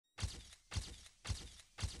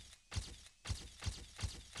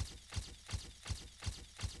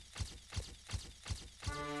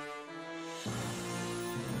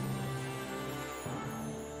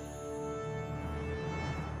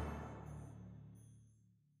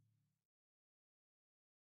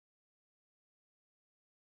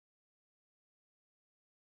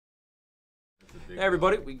Hey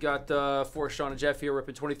everybody, we got for Sean and Jeff here.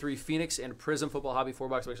 Ripping 23 Phoenix and Prizm Football Hobby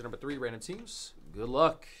 4-box mixer number 3 random teams. Good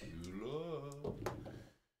luck. Good luck.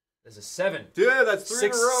 There's a 7. Dude, that's 3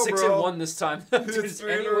 in a row, 6 bro. and 1 this time. It's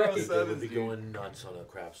 3 in a row. They would be going nuts on a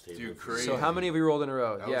craps table. Dude, crazy. So how many have we rolled in a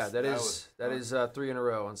row? That is 3 in a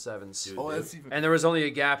row on 7s. Dude, Oh, that's even. And there was only a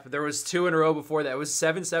gap. There was 2 in a row before that. It was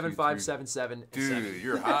 7, 7, 5, 7, 7. Dude, 7.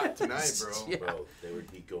 you're hot tonight, bro. Yeah. Bro, they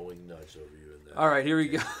would be going nuts over you in that. All right, here we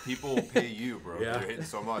go. People pay you, bro. Yeah. They're hitting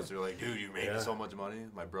so much. They're like, dude, you're making so much money.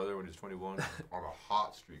 My brother, when he was 21, on a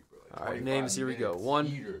hot streak, bro. Like All right, 25 names. Here we go. minutes. 1,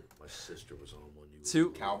 Eater. My sister was on one.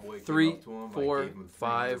 2, Cowboy came 3, up to him, like, 4, gave him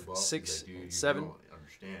 5, 300 bucks. 6, He's like, dude, you 7. don't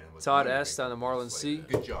understand what's Todd money S. down making. to Marlon Just C. like,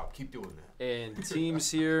 good job. Keep doing that. And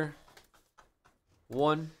teams here.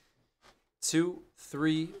 1, 2,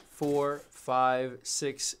 3, 4, 5,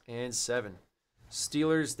 6, and 7.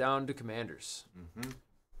 Steelers down to Commanders.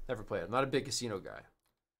 Never played. I'm not a big casino guy.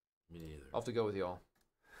 Me neither. I'll have to go with y'all.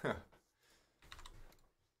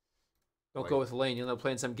 Don't go with Lane. You'll end up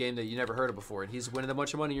playing some game that you never heard of before, and he's winning a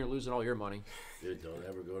bunch of money, and you're losing all your money. Dude, don't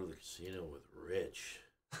ever go to the casino with Rich.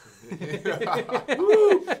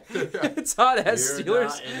 Todd S. You're Steelers,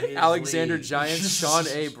 not in his Alexander league. Giants, Sean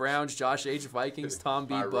A. Browns, Josh H. Vikings, Tom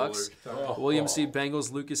B. High Bucks, roller. William C.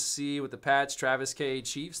 Bengals, Lucas C. with the Pats, Travis K.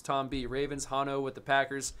 Chiefs, Tom B. Ravens, Hano with the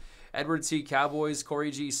Packers, Edward T. Cowboys,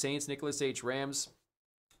 Corey G. Saints, Nicholas H. Rams,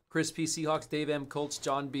 Chris P. Seahawks, Dave M. Colts,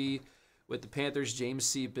 John B. with the Panthers, James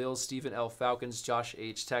C. Bills, Stephen L. Falcons, Josh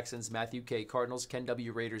H. Texans, Matthew K. Cardinals, Ken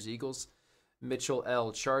W. Raiders, Eagles, Mitchell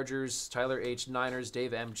L. Chargers, Tyler H. Niners,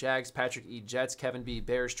 Dave M. Jags, Patrick E. Jets, Kevin B.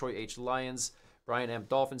 Bears, Troy H. Lions, Brian M.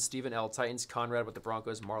 Dolphins, Stephen L. Titans, Conrad with the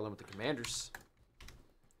Broncos, Marlon with the Commanders.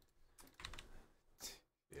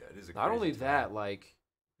 Yeah, it is a Not crazy only time. that, like,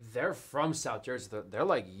 they're from South Jersey. They're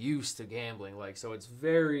like used to gambling, like, so it's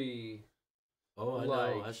very Oh, I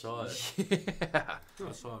like, know. I saw it. Yeah.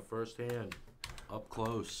 I saw it firsthand, up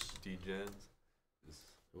close. D-Gens.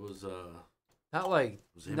 It was Not like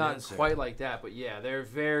was him not and Sarah. quite like that, but yeah, they're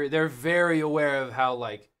very aware of how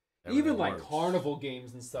like Everything even like works. carnival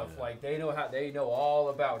games and stuff, Yeah. like they know all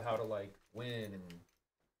about how to like win, and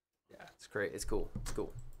yeah, it's great. It's cool. It's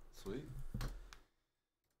cool. Sweet.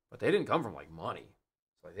 But they didn't come from like money.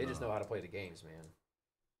 It's like they just know how to play the games, man.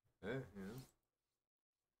 Yeah, yeah.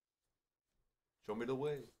 Show me the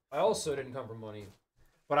way. I also didn't come from money,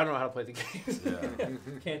 but I don't know how to play the games. Yeah.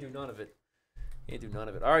 Can't do none of it. Can't do none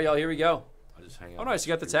of it. All right, y'all, here we go. I just hang out. Oh, nice.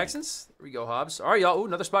 You got the Texans? There we go, Hobbs. All right, y'all. Ooh,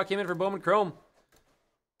 another spot came in for Bowman Chrome.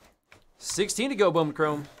 16 to go, Bowman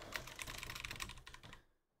Chrome.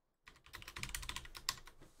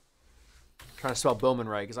 Trying to spell Bowman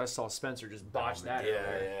right because I saw Spencer just botch that.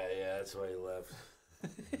 Yeah. That's why he left.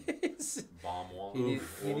 Bomb wall. He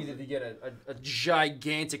needed to get a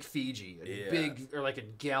gigantic Fiji, Yeah. big, or like a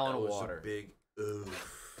gallon of water. A big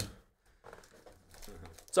oof.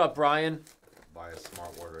 What's up, Brian? Buy a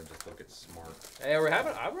smart order and just look at smart. Hey, we're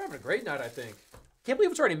having a great night, I think. Can't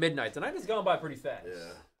believe it's already midnight. The night has gone by pretty fast.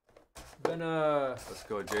 Yeah. Been Let's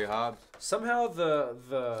go, J Hobbs. somehow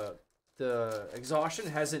the exhaustion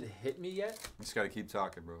hasn't hit me yet. You just gotta keep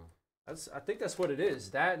talking, bro. I think that's what it is.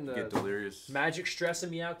 That and Get the delirious. magic stressing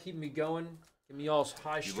me out, keeping me going, getting me all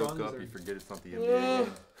high You strung. look up, you forget it's not the NBA.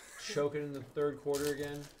 Choking in the third quarter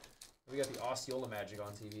again. We got the Osceola magic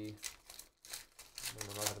on TV. I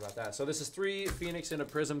don't know nothing about that. So this is 3 Phoenix and a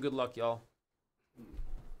Prizm. Good luck, y'all.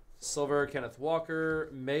 Silver, Kenneth Walker,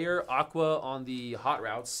 Mayor, Aqua on the hot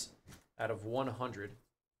routes out of 100.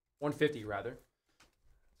 150 rather.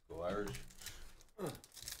 Go Irish.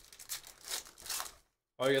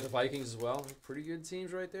 Oh, you got the Vikings as well. Pretty good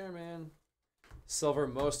teams right there, man. Silver,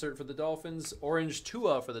 Mostert for the Dolphins. Orange,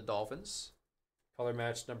 Tua for the Dolphins. Color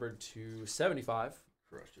match number 275.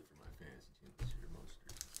 Crushed it for my fantasy team this year,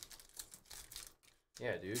 Mostert.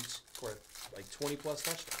 Yeah, dude. Scored like 20 plus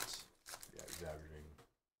touchdowns. Yeah, he's averaging.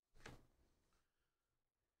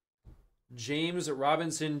 James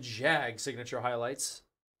Robinson Jag signature highlights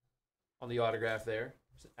on the autograph there.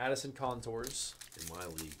 Addison Contours. In my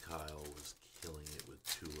league, Kyle was killing it with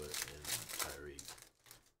Tua and Tyreek.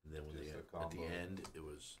 And then when Just they a got, at the combo. end, it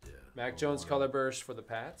was Mac Jones color burst for the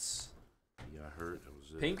Pats. He got hurt. That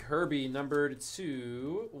was it. Pink Herbie numbered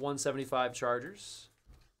to 175 Chargers.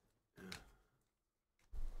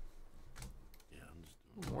 Yeah, I'm just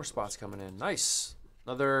doing More spots coming in. Nice.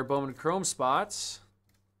 Another Bowman Chrome spot.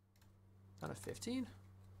 Down to 15.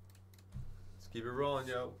 Let's keep it rolling,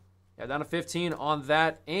 yo. Yeah, down to 15 on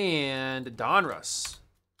that. And Donruss.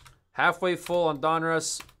 Halfway full on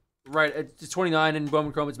Donruss. Right at 29 in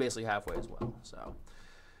Bowman Chrome. It's basically halfway as well. So,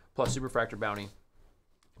 plus Superfractor Bounty.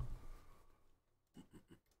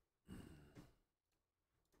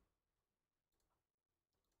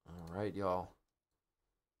 right, y'all.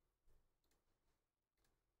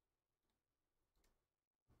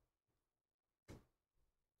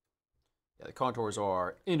 Yeah, the contours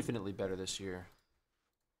are infinitely better this year.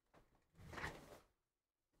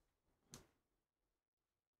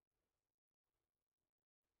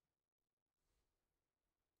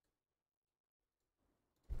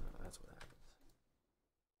 That's what happens.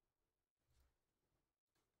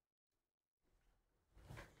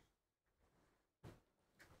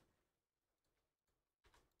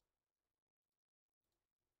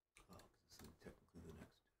 Oh, this is technically the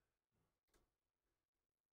next.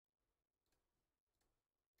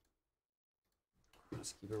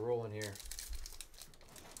 Let's keep it rolling here.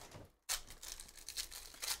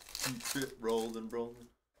 Keep it rolling, rolling.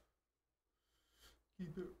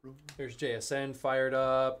 Keep it rolling. Here's JSN fired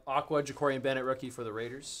up. Aqua, Jacorian Bennett rookie for the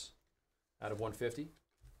Raiders out of 150.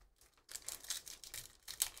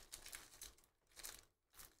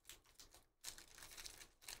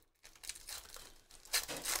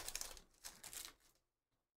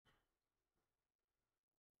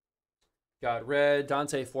 Got red,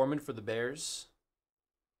 Dante Foreman for the Bears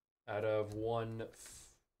out of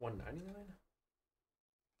 199.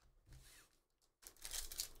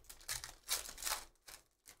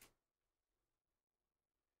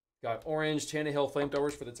 Got orange, Tannehill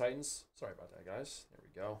flamethrowers for the Titans. Sorry about that, guys. There we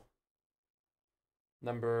go.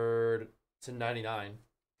 Numbered to 99.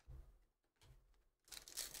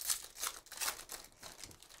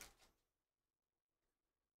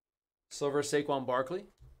 Silver, Saquon Barkley.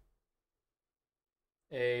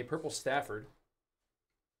 A purple Stafford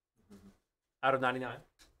out of 99.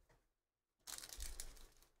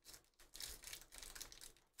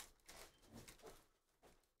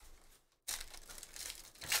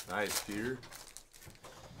 Nice, Peter.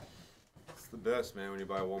 It's the best, man, when you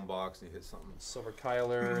buy one box and you hit something. Silver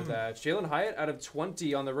Kyler. That's Jalen Hyatt out of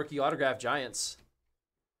 20 on the rookie autograph Giants.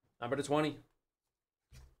 Number to 20.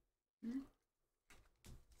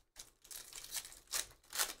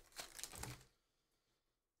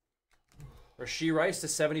 Rashee Rice to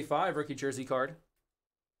 75, rookie jersey card.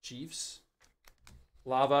 Chiefs.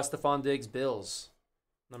 Lava, Stephon Diggs, Bills.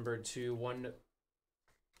 Numbered to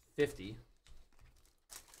 150.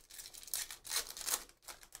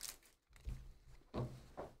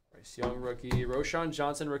 Bryce Young rookie. Roshan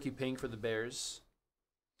Johnson rookie pink for the Bears.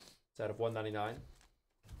 It's out of 199.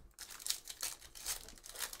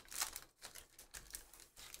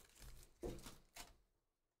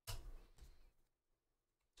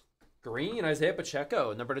 Green, Isaiah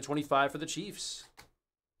Pacheco, number to 25 for the Chiefs.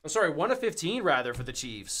 Oh, sorry, 1 of 15 rather for the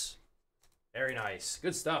Chiefs. Very nice.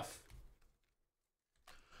 Good stuff.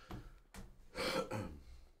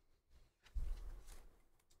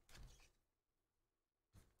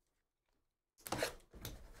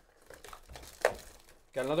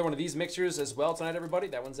 Got another one of these mixtures as well tonight, everybody.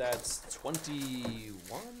 That one's at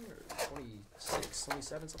 21 or 26,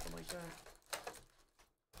 27, something like that.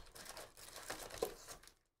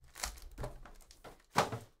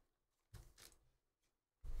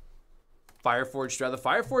 Fireforged Draft. The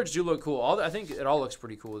Fireforged do look cool. I think it all looks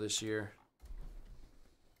pretty cool this year.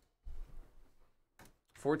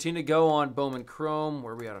 14 to go on Bowman Chrome.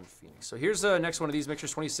 Where are we at on Phoenix? So here's the next one of these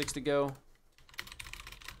mixtures. 26 to go.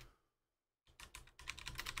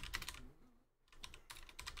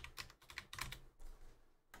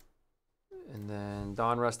 And then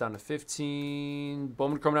Don Russ down to 15.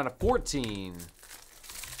 Bowman Chrome down to 14.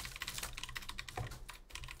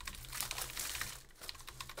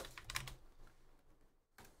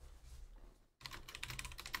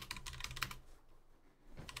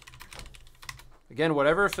 Again,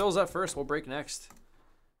 whatever fills up first, we'll break next.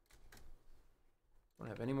 Don't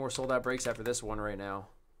have any more sold out breaks after this one right now.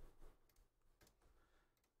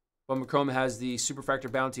 Bowman Chrome has the Super Factor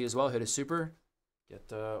Bounty as well. Hit a super.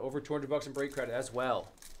 Get over $200 in break credit as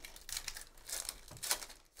well.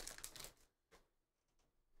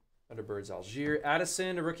 Thunderbirds Algier.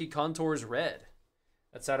 Addison, a rookie Contours Red.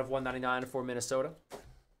 That's out of 199 for Minnesota.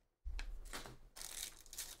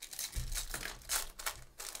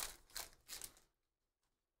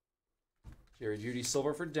 Jerry Judy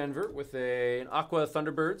Silver for Denver with an Aqua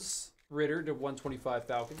Thunderbirds. Ritter to 125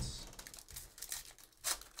 Falcons.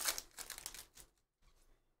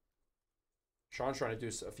 Sean's trying to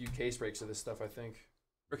do a few case breaks of this stuff, I think.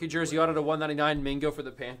 Rookie jersey auto to 199 Mingo for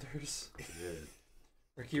the Panthers. Dude,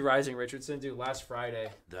 Ricky Rising Richardson, dude, last Friday.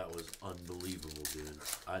 that was unbelievable, dude.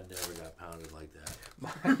 I never got pounded like that.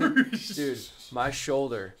 Dude, my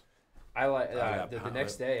shoulder. got The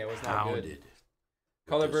next day, it was not Pounded. good. with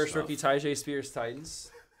Color this burst stuff. rookie Tyjae Spears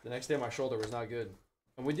Titans. The next day, my shoulder was not good.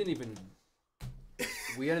 And we didn't even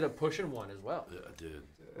we ended up pushing one as well. Yeah, I did.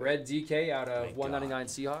 Red DK out of Thank 199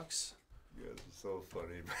 Seahawks. You guys are so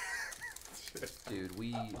funny. Dude, No,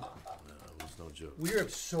 it was no joke. we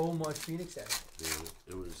ripped so much Phoenix out. Dude,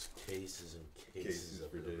 it was cases and cases,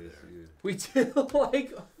 of for it over days. there. We did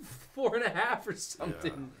like 4.5 or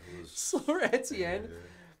something. Yeah, it was. Slower Etienne. Yeah.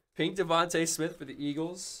 Pink Devontae Smith for the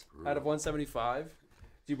Eagles out of 175.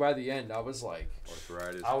 Dude, by the end, I was like,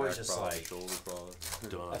 Arthritis, I was back just problem, like- shoulder problem. I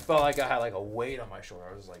Done. felt like I had like a weight on my shoulder.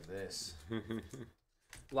 I was like this.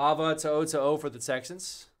 Lava to O for the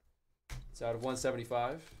Texans. It's out of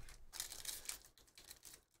 175.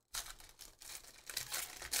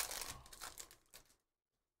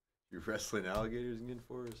 You're wrestling alligators in Good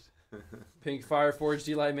Forest? Pink Fire Forge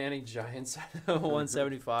Eli Manning Giants out of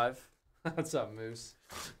 175. What's up, Moose?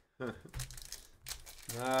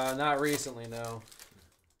 Not recently, no.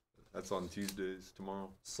 That's on Tuesdays tomorrow.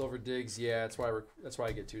 Silver Diggs, yeah, that's why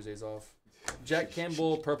I get Tuesdays off. Jack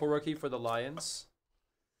Campbell, purple rookie for the Lions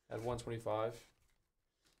at 125.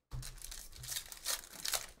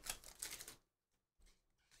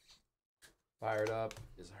 Fired up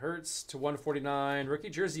is Hurts to 149. Rookie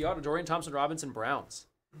jersey auto, Dorian Thompson-Robinson, Browns.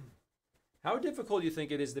 How difficult do you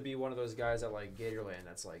think it is to be one of those guys at like Gatorland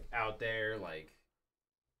that's like out there, like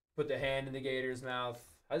put the hand in the gator's mouth?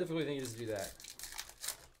 How difficult do you think it is to do that?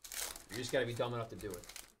 You just gotta be dumb enough to do it.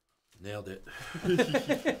 Nailed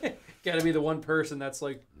it. Gotta be the one person that's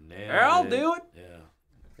like, Nailed I'll it. do it. Yeah.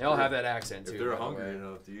 They all have that accent too. If they're by the hungry way.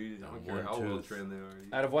 enough to eat, I don't One care how well tooth. trained they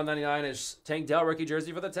are. Out of 199 is Tank Dell rookie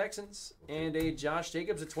jersey for the Texans and a Josh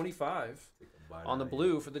Jacobs at 25 on the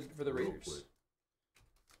blue for the Real Raiders. quick.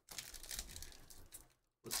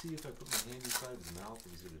 Let's see if I put my hand inside his mouth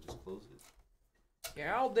and he's gonna just close it.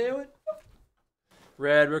 Yeah, I'll do it.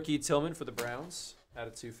 Red rookie Tillman for the Browns out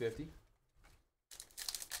of 250.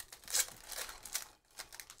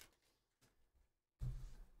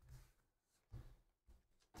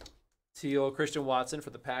 Teal Christian Watson for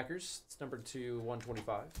the Packers. It's number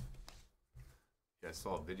 2/125. Yeah, I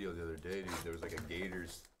saw a video the other day, dude. There was like a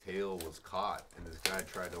gator's tail was caught, and this guy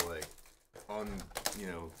tried to like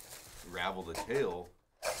ravel the tail,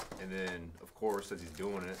 and then of course as he's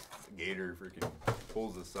doing it, the gator freaking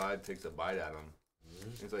pulls aside, takes a bite at him.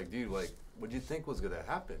 It's like, dude, like, what'd you think was gonna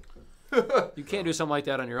happen? You can't do something like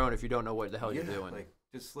that on your own if you don't know what the hell you're doing. Like,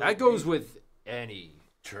 just That goes with any.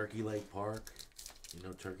 Turkey Lake Park. You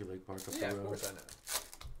know Turkey Lake Park up Yeah, the of road? course I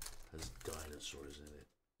know. Has dinosaurs in it.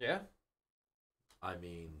 Yeah. I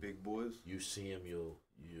mean, big boys. you see him, you'll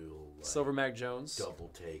like, Silver Mac Jones. double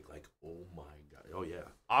take, like, oh my god. Oh yeah.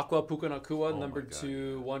 Aqua Pukanakua, Oh number my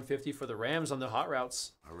God, 2/150 for the Rams on the hot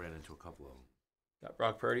routes. I ran into a couple of them. Got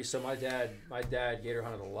Brock Purdy. So my dad gator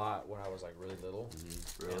hunted a lot when I was like really little.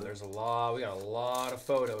 Really? And there's we got a lot of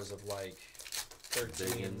photos of like 13s,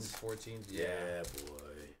 Biggins. 14s. Yeah, boy.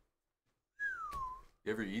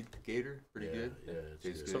 You ever eat gator? Pretty Yeah, good. yeah, it's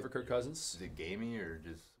Tastes good. So for Kirk Cousins. Is it gamey or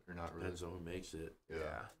not really? Depends on who makes it. Yeah.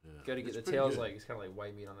 Yeah. Got to get It's the pretty tails good. like it's kind of like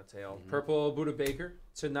white meat on the tail. Mhm. Purple Buda Baker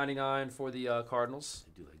to 99 for the Cardinals.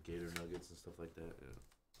 They do like gator nuggets and stuff like that. Yeah.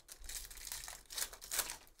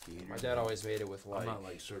 Gator. My dad always made it with I'm like not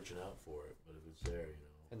like searching out for it, but if it's there,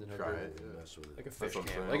 and then Try he'll it. do Yeah. mess with it. like a That's fish what I'm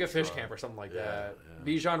camp, saying, like a I'll fish try. camp or something like Yeah, that. yeah.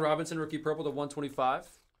 Bijan Robinson rookie purple to 125.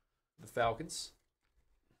 The Falcons.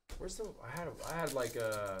 Where's the? I had like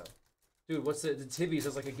a. Dude, what's the Tibby's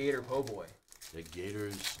has like a gator po' boy. The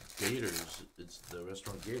Gators. It's the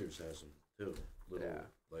restaurant Gators has them too. Little, Yeah.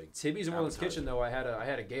 like Tibby's in Woodlands appetizer. Kitchen though. I had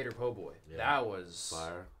a gator po' boy. Yeah. That was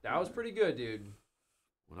fire. pretty good, dude.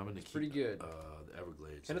 When I'm in the pretty good. The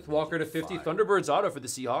Everglades. Kenneth they Walker make to it 50. fire. Thunderbirds auto for the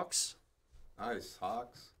Seahawks. Nice.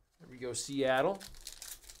 Hawks. There we go, Seattle.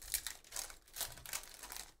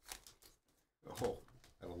 Oh,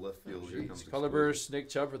 out of left field. Here comes Color burst Nick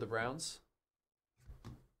Chubb for the Browns.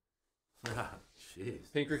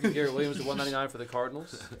 Jeez. Pink rookie Garrett Williams to 199 for the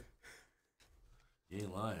Cardinals. You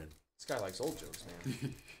ain't lying. This guy likes old jokes,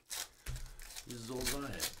 man. He's as old as I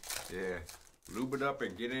am. Yeah. Lube it up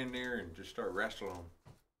and get in there and just start wrestling them.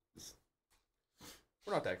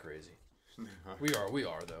 We're not that crazy. We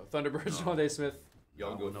are though. Thunderbirds, No. John Day Smith.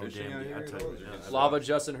 Y'all No, go no fishing damn out deal. here? I tell you Or right now, just- Lava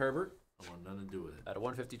Justin Herbert I want nothing to do with it. at a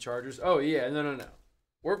 150 Chargers. Oh yeah, no.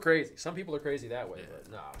 We're crazy. Some people are crazy that way, Yeah.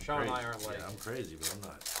 but nah. Sean and I Crazy. aren't like. Yeah, I'm crazy, but I'm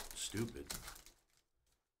not stupid.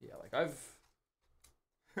 Yeah, like I'm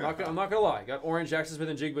not gonna lie. Got Orange Jackson Smith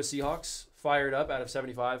and Jigba Seahawks fired up out of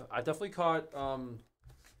 75. I definitely caught some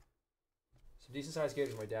decent sized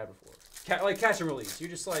gators with my dad before. Like catch and release. You're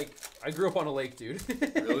just like I grew up on a lake, dude.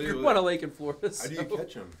 Really? Grew up on a lake in Florida. How do you so-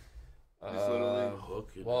 catch them? Just literally-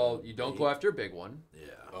 Hook. And Well, you don't bait. go after a big one. Yeah.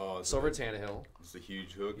 Oh, Silver Tannehill. It's a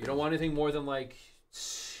huge hook. You don't want anything more than like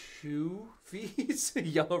 2 fees.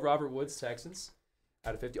 Yellow Robert Woods, Texans.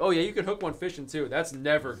 Out of 50. Oh, yeah, you can hook one fishing, too. That's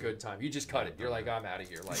never a good time. You just cut it. You're like, I'm out of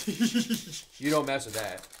here. Like, you don't mess with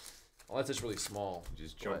that. Unless it's really small. You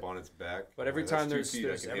just jump on its back. But every That's time 2 there's feet,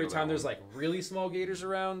 I can every handle time that there's one. like really small gators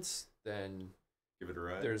around, then Give it a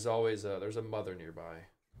ride. there's always there's a mother nearby.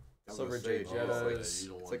 I was Silver gonna say, Jay dude, Jettas. You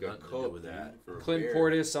don't It's want like a nothing to do cub with dude, that. for a Clint bear.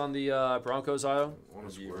 Portis on the Broncos aisle. I want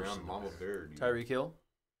What's to be worse around than Mama that? Bear, dude. Tyreek Hill.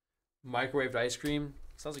 Microwaved ice cream.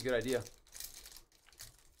 Sounds like a good idea.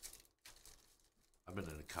 I've been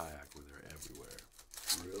in a kayak where they're everywhere.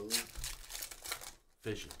 Really?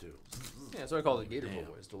 Fishing too. Yeah, that's what I call it. Gator Damn.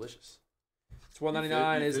 Bowl. It's delicious. It's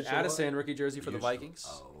 $1.99 You is fish a lot? Addison rookie jersey for the Used to. Vikings.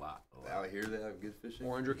 A lot. Out here they have good fishing.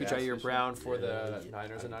 Orange rookie Bass Jair fishing? Brown for the Yeah,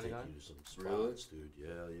 Niners at I'd take 99. you to some spots, Really? dude.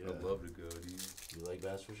 Yeah. I'd love to go, dude. You like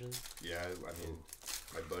bass fishing? Yeah, I mean,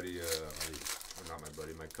 my buddy, well, not my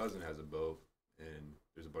buddy, my cousin has a boat, and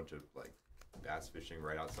there's a bunch of like bass fishing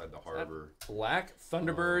right outside the harbor. Black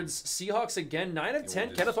Thunderbirds. Seahawks again. 9 of You 10.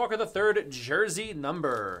 want Kenneth this- Walker the third jersey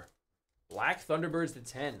number. Black Thunderbirds to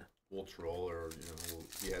 10. We'll troll, or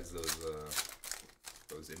he has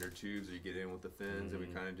those inner tubes that you get in with the fins, and we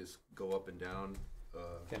kind of just go up and down.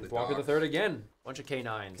 Kenneth the Walker the docks, third again. Bunch of catch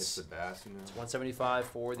K9s. the bass, 175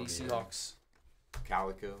 for the On the Seahawks.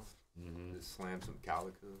 Calico. Mm-hmm. Just slam some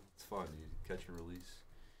calico. It's fun, dude. Catch and release.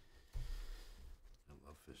 I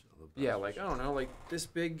love fishing. I love bass Yeah, like, I fishing. don't know, like this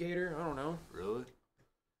big gator. I don't know. Really?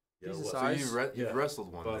 Yeah, decent what- size. So you've Yeah.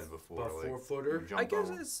 wrestled one About- then before, about like 4-footer? you jump I guess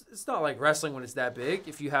on- it's not like wrestling when it's that big.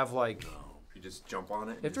 If you have like, No. you just jump on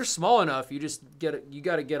it. and if they're just- small enough, you just get it. You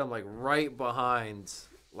got to get them like right behind.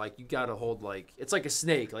 Like you got to hold like it's like a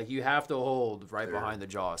snake. Like you have to hold right There. behind the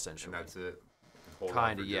jaw and essentially. that's it. Hold on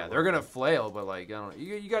Kind for of, dear yeah. life. They're gonna flail, but like I don't know.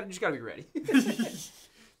 You just gotta be ready.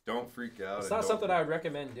 Don't freak out. It's and not don't- something I would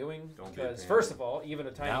recommend doing don't be a because pain. first of all, even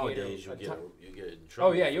a tiny Nowadays gator. you get in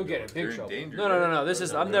trouble. Oh yeah, for you'll get doing in it. big You're in trouble. danger, No, no, no, right? no. This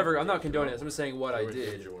is I'm They're not in condoning danger. this. I'm just saying what They I were in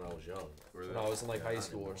did danger when I was young. Were when they- I was in like Yeah, high not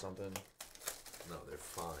school or anymore. something. No, they're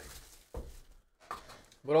fine.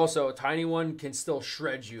 But also, a tiny one can still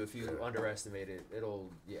shred you if you underestimate it.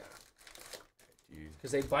 It'll Dude,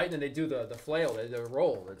 because they bite and then they do the flail, they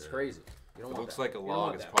roll. It's crazy. You don't It want looks that. like a You don't log,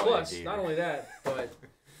 want it's that. probably a Plus, gator. not only that, but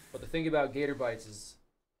the thing about gator bites is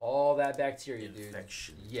all that bacteria, dude.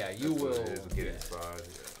 Infection. Yeah, you that's what will. it is, get yeah. inside.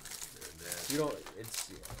 They're nasty. You don't.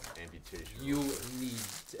 It's yeah. Amputation. You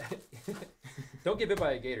need. Don't get bit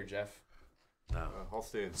by a gator, Jeff. No. I'll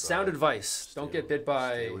stay inside. Sound advice: don't get bit Stay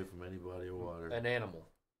by away from any body of water. an animal.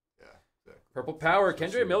 Yeah, exactly. Purple Power,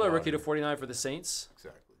 Especially Kendra Miller, water. rookie to 49 for the Saints.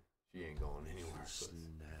 Exactly. She ain't going anywhere. but-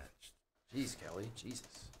 Snatched. Jeez, Kelly, Jesus.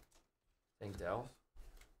 Thank Dell.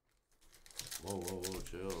 Whoa,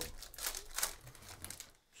 chill.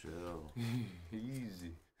 Chill.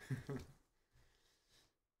 Easy.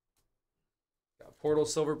 Got Portal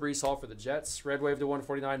Silver Breeze Hall for the Jets. Red Wave to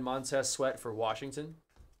 149. Montez Sweat for Washington.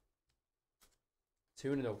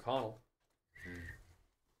 Toon and O'Connell.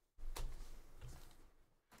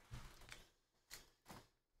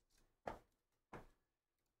 I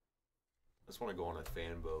just want to go on a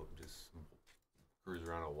fan boat and just cruise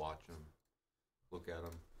around and watch them, look at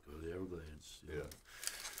them. Go to the Everglades. Yeah.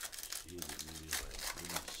 Jeez, you'd be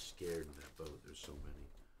scared in that boat. There's so many.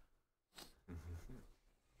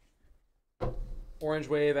 Orange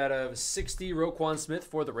Wave out of 60. Roquan Smith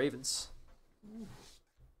for the Ravens.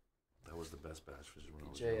 That was the best bass fishing when I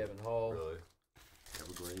was J. young. Evan Hall. Really?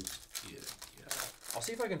 Everglades. Yeah. I'll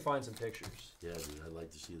see if I can find some pictures. Yeah, dude. I'd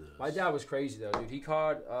like to see those. My dad was crazy though, dude. He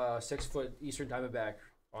caught 6-foot Eastern Diamondback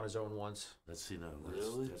on his own once. Let's see now.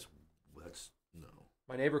 Really? That's no.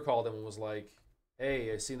 My neighbor called him and was like,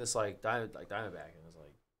 "Hey, I seen this Diamondback," and I was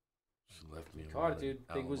like, She left me. Caught it, on dude. Thing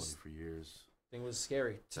alimony was- for years. "Thing was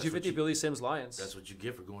scary." That's 250 what you- Billy Sims Lions. That's what you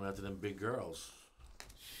get for going after them big girls.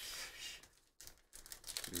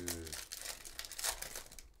 Dude.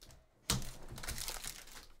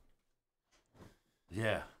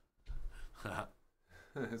 Yeah.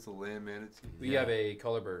 It's a land manatee. We Yeah. have a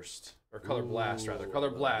color burst or color blast rather. Ooh, Color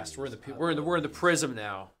I blast. love We're in these. the I we're in the love we're in the these. Prizm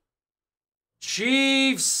now.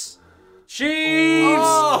 Chiefs. Chiefs.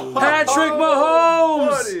 Oh, Patrick Mahomes.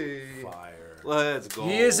 buddy. Fire. Let's go.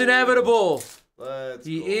 He is inevitable. Let's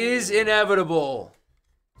He go. is inevitable.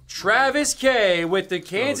 Travis K with the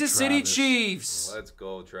Kansas City Travis. Chiefs. Let's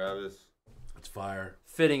go, Travis. It's fire.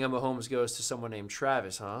 Fitting a Mahomes goes to someone named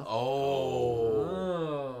Travis, huh?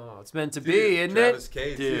 Oh. Oh, it's meant to Dude, be, isn't Travis it?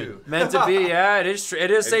 K, Dude. too. Meant to be, yeah. It is.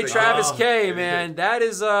 It is say It's Travis like, K, oh. man. That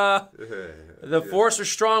is the Yeah. force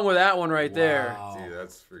was strong with that one right there. Wow. Dude,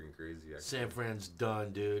 that's freaking crazy. Actually. San Fran's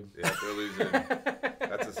done, dude. Yeah, they're losing.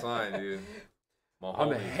 That's a sign, dude. I'm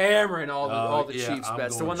Mahomes. hammering all the yeah, Chiefs I'm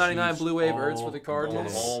bets. The going 199 Chiefs Blue Wave Ertz for all the Going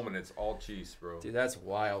Cardinals. home and it's all Chiefs, bro. Dude, that's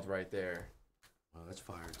wild right there. Wow, that's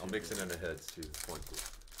fire. I'm too, mixing man. in the heads too. Point two.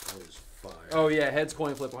 That is fire. Oh yeah, heads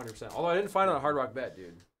coin flip 100%. Although I didn't find it on a Hard Rock Bet,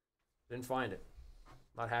 dude. Didn't find it.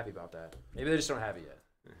 Not happy about that. Maybe they just don't have it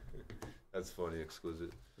yet. That's funny,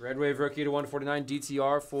 exquisite. Red Wave rookie to 149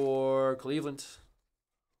 DTR for Cleveland.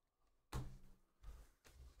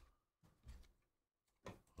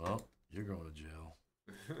 Well, you're going to jail.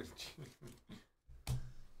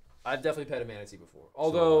 I've definitely pet a manatee before.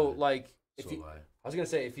 Although, have I. like, if So you, I. I was gonna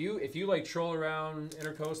say if you like troll around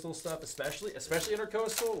intercoastal stuff, especially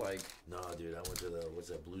intercoastal, like No, dude, I went to the what's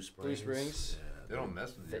that, Blue Springs? Blue Springs? Yeah, They don't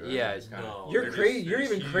mess with you. Right? Yeah, It's kinda- no. you're they're crazy. just- You're they're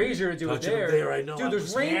even huge. crazier to do it Touching there. them there, I know. Dude, I there's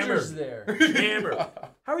was rangers hammered. there. Hammer.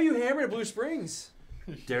 How are you hammered at Blue Springs?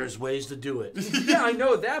 There's ways to do it. Yeah, I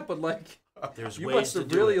know that, but like, There's you ways must to have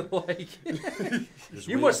do really it. like, There's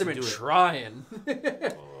you ways must have to been do it. trying.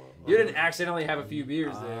 You didn't accidentally have a few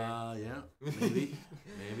beers there. Yeah,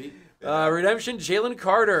 maybe. Redemption, Jalen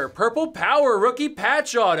Carter. Purple Power, rookie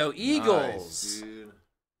patch auto, Eagles. Nice, dude.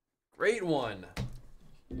 Great one.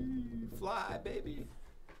 Fly, baby.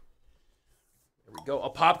 There we go. A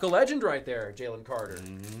Popka legend right there, Jalen Carter.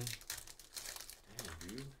 Mm-hmm. Damn,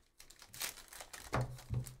 dude.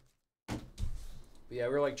 But yeah,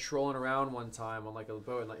 we were like trolling around one time on like a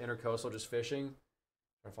boat in like intercoastal just fishing.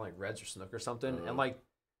 I found like reds or snook or something. And like,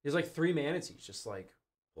 there's like 3 manatees just like,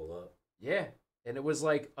 Pull up. yeah. And it was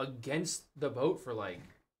like against the boat for like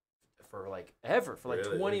ever, for like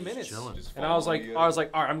Really? 20 They're just minutes. chilling. Just And I was following like, you. all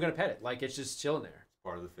right, I'm gonna pet it. Like it's just chilling there.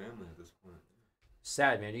 Part of the family at this point.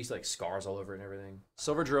 Sad, man. He's like scars all over it and everything.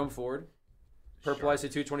 Silver Jerome Ford. Purple Shark. Icy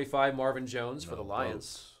 225 Marvin Jones for No, the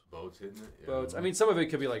Lions. Boats hitting it. Yeah. Boats. I mean, some of it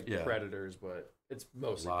could be like Yeah. Predators, but it's A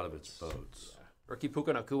mostly lot of it's boats. boats. Yeah. Rookie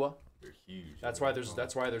Puka Nakua. They're huge. That's why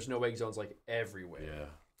there's no egg zones like everywhere Yeah.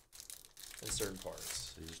 in certain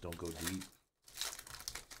parts. They just don't go deep.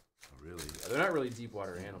 Not really. Yeah, they're not really deep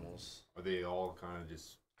water animals. Are they all kind of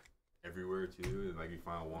just everywhere too? And like you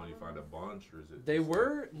find one, you find a bunch, or is it? They just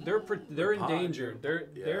were they're pod, endangered. They're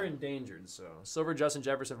yeah. endangered. So Silver Justin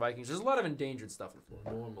Jefferson Vikings. There's a lot of endangered stuff in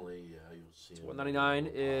Florida. Normally, yeah, you'll see. them 199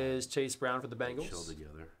 all is Chase Brown for the chill Bengals.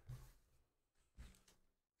 together.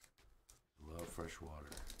 Love fresh water.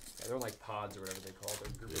 Yeah, they're like pods or whatever they call it.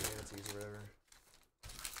 They're group of manatees or whatever.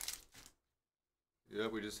 Yeah,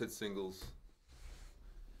 we just hit singles.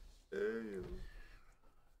 Hey.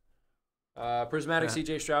 Prismatic Pat.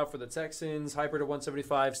 CJ Stroud for the Texans. Hyper to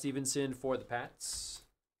 175 Stevenson for the Pats.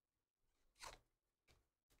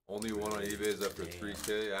 Only one on eBay is after Damn.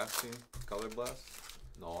 3K asking. Color blast.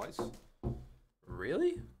 Nice.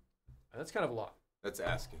 Really? That's kind of a lot. That's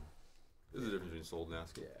asking. There's a difference between sold and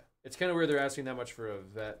asking. Yeah. It's kind of weird they're asking that much for a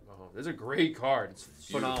vet Mahomes. It's a great card. It's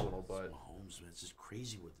phenomenal, but Mahomes, man, it's just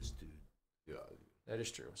crazy with this dude. Yeah. that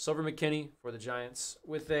is true. Silver McKinney for the Giants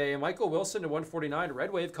with a Michael Wilson to 149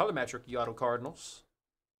 Red Wave color match rookie auto Cardinals.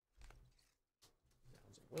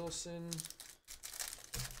 Wilson.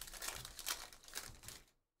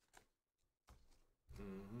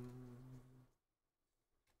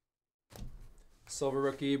 Silver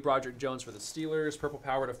rookie Broderick Jones for the Steelers. Purple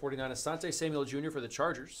Power to 49 Asante Samuel Jr. for the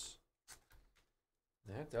Chargers.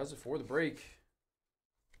 That does it for the break.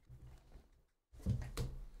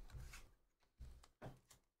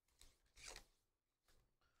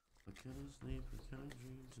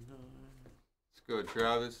 Let's go,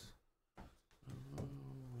 Travis.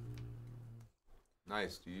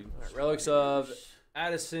 Nice, dude. All right, relics of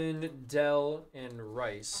Addison, Dell, and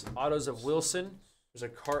Rice. Autos of Wilson. There's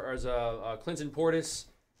a Clinton Portis,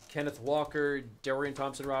 Kenneth Walker, Dorian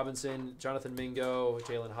Thompson-Robinson, Jonathan Mingo,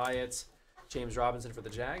 Jalen Hyatt, James Robinson for the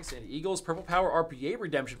Jags, and Eagles. Purple Power RPA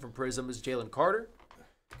redemption from Prizm is Jalen Carter.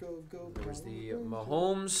 Go. There's the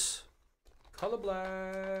Mahomes Color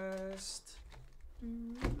Blast.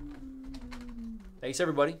 Thanks,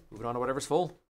 everybody. Moving on to whatever's full.